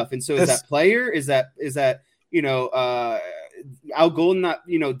pressures and stuff. And so, is that player? Is that Al Golden not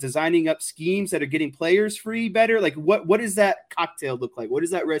designing up schemes that are getting players free better? What does that cocktail look like? What does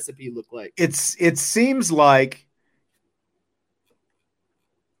that recipe look like? It seems like,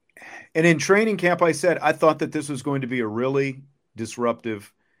 and in training camp I said I thought that this was going to be a really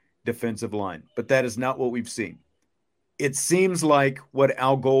disruptive defensive line, but that is not what we've seen. It seems like what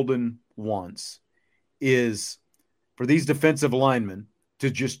Al Golden wants is for these defensive linemen to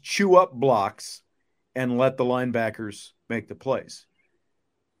just chew up blocks and let the linebackers make the plays.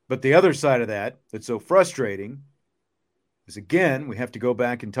 But the other side of that that's so frustrating is, again, we have to go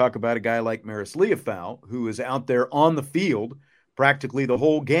back and talk about a guy like Maris Leofau, who is out there on the field practically the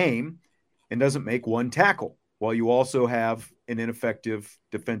whole game and doesn't make one tackle, while you also have an ineffective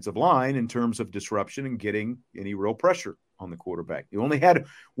defensive line in terms of disruption and getting any real pressure on the quarterback. You only had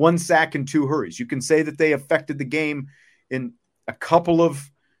 1 sack and 2 hurries. You can say that they affected the game in a couple of,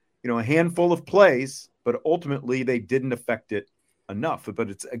 a handful of plays, but ultimately they didn't affect it enough. But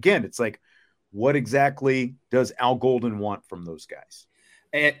it's like, what exactly does Al Golden want from those guys?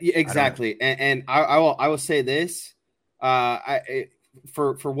 Exactly. And I will say this,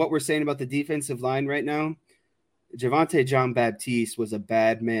 for what we're saying about the defensive line right now, Javonte Jean-Baptiste was a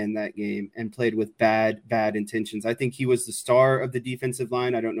bad man that game and played with bad intentions. I think he was the star of the defensive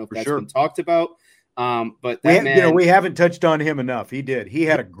line. I don't know if that's been talked about. But that man, we haven't touched on him enough. He did. He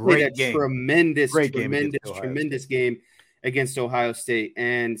had a great game. Tremendous game against Ohio State.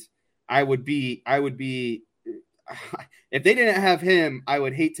 And I would be if they didn't have him, I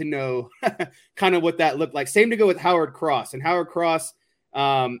would hate to know kind of what that looked like. Same to go with Howard Cross. And Howard Cross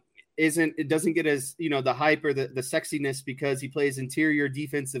doesn't get as, the hype or the sexiness because he plays interior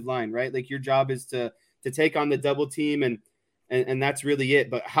defensive line, right? Like your job is to take on the double team and that's really it.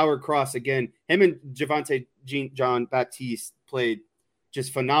 But Howard Cross, again, him and Javonte Jean-Baptiste played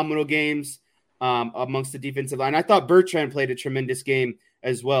just phenomenal games amongst the defensive line. I thought Bertrand played a tremendous game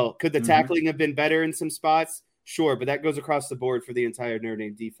as well. Could the tackling have been better in some spots? Sure, but that goes across the board for the entire Notre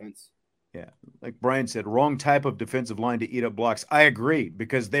Dame defense. Yeah, like Brian said, wrong type of defensive line to eat up blocks. I agree,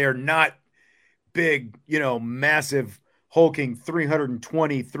 because they are not big, massive, hulking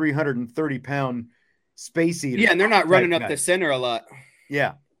 320, 330-pound space eaters. Yeah, and they're not running up the center a lot.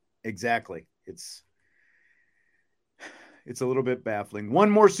 Yeah, exactly. It's a little bit baffling.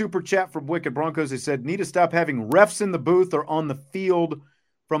 One more super chat from Wicked Broncos. They said, need to stop having refs in the booth or on the field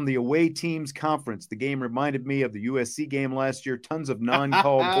from the away team's conference. The game reminded me of the USC game last year. Tons of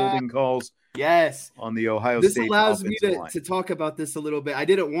non-called holding calls. Yes. On the Ohio State. This allows me to talk about this a little bit. I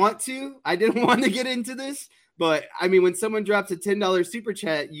didn't want to get into this, but I mean, when someone drops a $10 super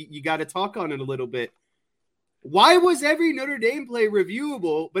chat, you got to talk on it a little bit. Why was every Notre Dame play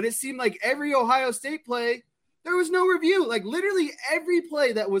reviewable, but it seemed like every Ohio State play, there was no review? Like literally every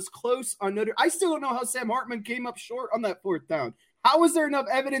play that was close on Notre Dame. I still don't know how Sam Hartman came up short on that 4th down. How was there enough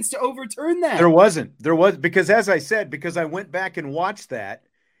evidence to overturn that? There wasn't. Because as I said, because I went back and watched that,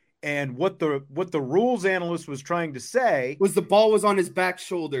 and what the rules analyst was trying to say was the ball was on his back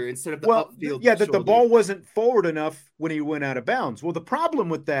shoulder instead of the upfield. Yeah, that the ball wasn't forward enough when he went out of bounds. Well, the problem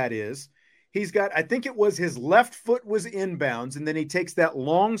with that is he's got, I think it was his left foot was inbounds, and then he takes that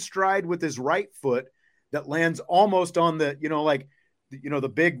long stride with his right foot that lands almost on the,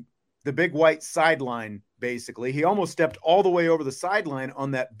 the big white sideline. Basically, he almost stepped all the way over the sideline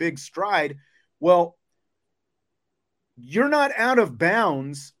on that big stride. Well, you're not out of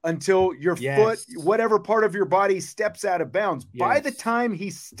bounds until your foot, whatever part of your body, steps out of bounds. Yes. By the time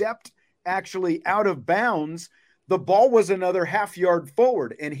he stepped actually out of bounds, the ball was another half yard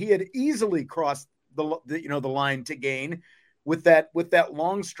forward, and he had easily crossed the line to gain with that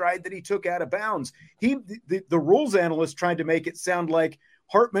long stride that he took out of bounds. The rules analyst tried to make it sound like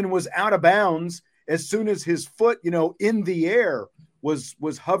Hartman was out of bounds as soon as his foot, in the air was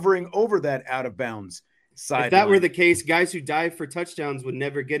hovering over that out of bounds sideline. If that were the case, guys who dive for touchdowns would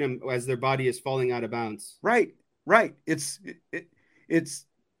never get them as their body is falling out of bounds. Right. It's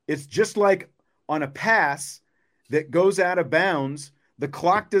just like on a pass that goes out of bounds, the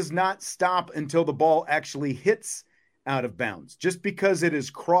clock does not stop until the ball actually hits out of bounds. Just because it has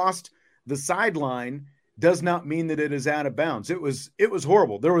crossed the sideline does not mean that it is out of bounds. It was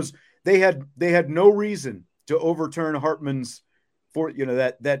horrible. They had no reason to overturn Hartman's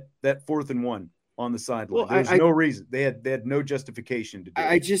that 4th and 1 on the sideline. There's no reason. They had no justification to do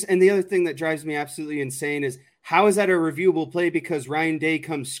it. And the other thing that drives me absolutely insane is how is that a reviewable play because Ryan Day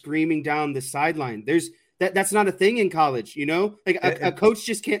comes screaming down the sideline? That's not a thing in college, Like a coach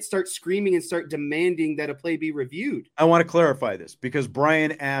just can't start screaming and start demanding that a play be reviewed. I want to clarify this because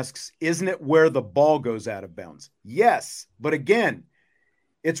Brian asks, isn't it where the ball goes out of bounds? Yes, but again,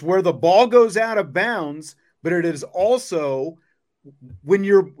 it's where the ball goes out of bounds, but it is also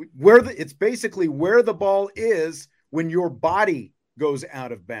it's basically where the ball is when your body goes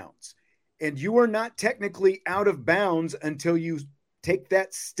out of bounds. And you are not technically out of bounds until you take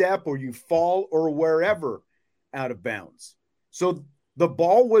that step or you fall or wherever out of bounds. So the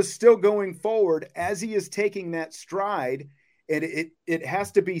ball was still going forward as he is taking that stride, and it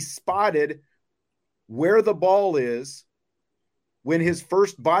has to be spotted where the ball is when his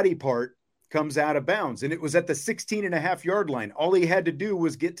first body part comes out of bounds. And it was at the 16.5-yard line. All he had to do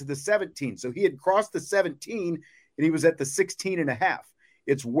was get to the 17. So he had crossed the 17 and he was at the 16.5.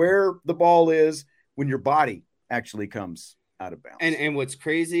 It's where the ball is when your body actually comes out of bounds. And what's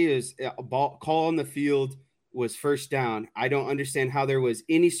crazy is a ball call on the field was first down. I don't understand how there was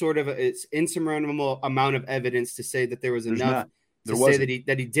any sort of it's insurmountable amount of evidence to say that there was enough to say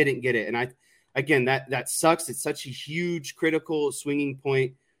that he didn't get it. And again, that sucks. It's such a huge critical swinging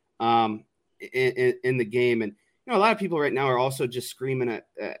point in the game. And a lot of people right now are also just screaming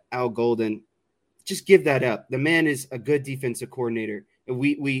at Al Golden. Just give that up. The man is a good defensive coordinator. And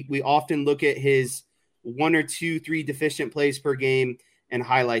we often look at his 1 or 2, 3 deficient plays per game and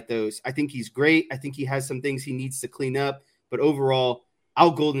highlight those. I think he's great. I think he has some things he needs to clean up. But overall,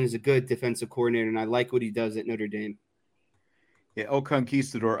 Al Golden is a good defensive coordinator, and I like what he does at Notre Dame. Yeah, El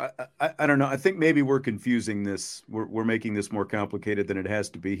Conquistador. I don't know. I think maybe we're confusing this. We're making this more complicated than it has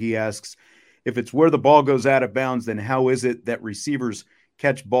to be. He asks, if it's where the ball goes out of bounds, then how is it that receivers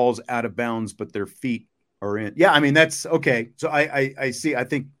catch balls out of bounds, but their feet are in? Yeah, I mean, that's okay. So I see. I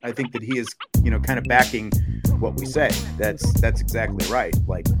think that he is, kind of backing what we say. That's exactly right.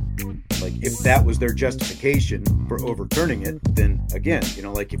 Like if that was their justification for overturning it, then again,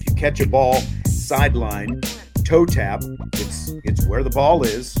 like if you catch a ball sideline, toe tap, it's where the ball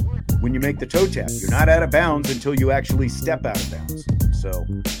is when you make the toe tap. You're not out of bounds until you actually step out of bounds. So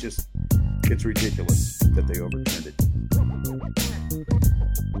it's ridiculous that they overturned it.